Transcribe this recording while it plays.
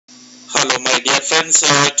Hello my dear friends,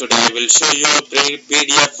 today I will show you a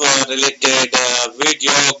PDF related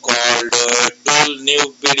video called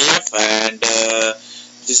CoolNew PDF, and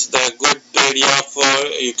this is the good PDF.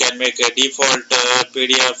 You can make a default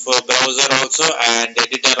PDF browser also, and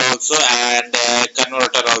editor also, and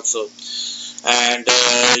converter also. And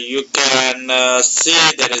you can see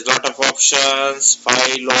there is lot of options: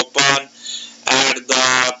 file, open, add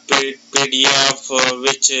the PDF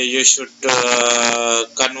which you should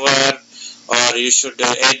convert, or you should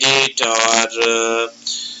edit, or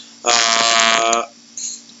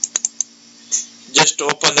just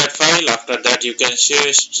open that file. After that you can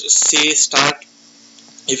see start.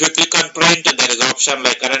 If you click on print, there is option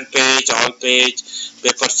like current page, all page,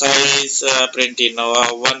 paper size, print in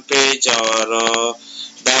one page, or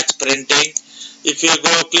batch printing. If you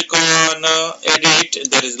go click on edit,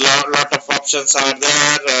 there is lot of options are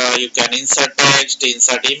there. You can insert text,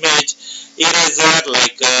 insert image, eraser,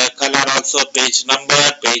 like color also, page number,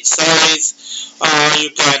 page size. You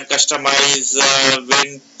can customize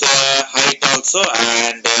width, height also,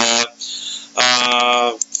 and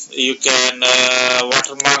you can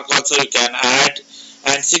watermark also you can add,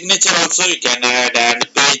 and signature also you can add, and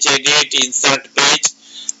page edit, insert page.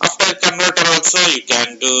 After converter also you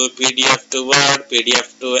can do PDF to Word,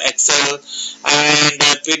 PDF to Excel, and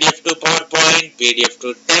PDF to PowerPoint, PDF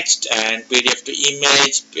to text, and PDF to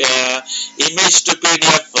image, image to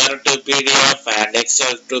PDF, Word to PDF, and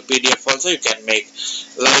Excel to PDF also you can make.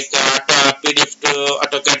 Like PDF to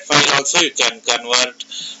AutoCAD file also you can convert,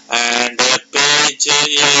 and page,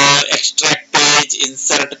 extract page,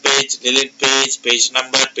 insert page, delete page, page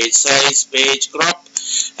number, page size, page crop,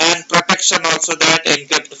 and protection also. That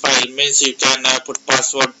encrypt file means you can put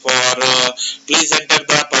password for please enter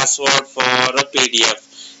the password for a PDF,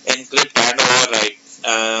 encrypt and overwrite.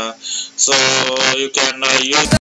 So you can use